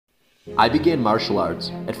I began martial arts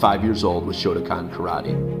at 5 years old with Shotokan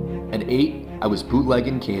karate. At 8, I was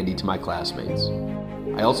bootlegging candy to my classmates.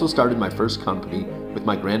 I also started my first company with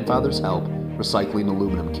my grandfather's help, recycling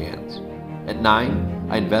aluminum cans. At 9,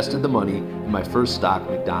 I invested the money in my first stock,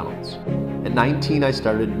 McDonald's. At 19, I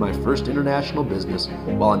started my first international business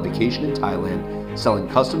while on vacation in Thailand, selling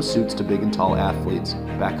custom suits to big and tall athletes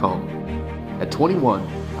back home. At 21,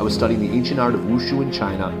 I was studying the ancient art of wushu in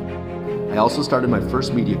China. I also started my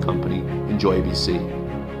first media company, Enjoy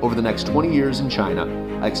ABC. Over the next 20 years in China,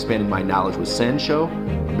 I expanded my knowledge with Sanshou,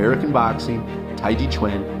 American boxing, Tai Chi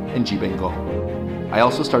Chuan, and Jibeng Go. I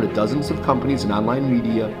also started dozens of companies in online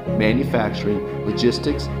media, manufacturing,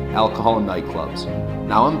 logistics, alcohol, and nightclubs.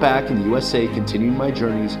 Now I'm back in the USA continuing my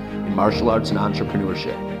journeys in martial arts and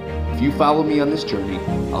entrepreneurship. If you follow me on this journey,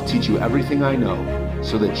 I'll teach you everything I know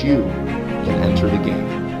so that you can enter the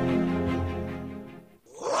game.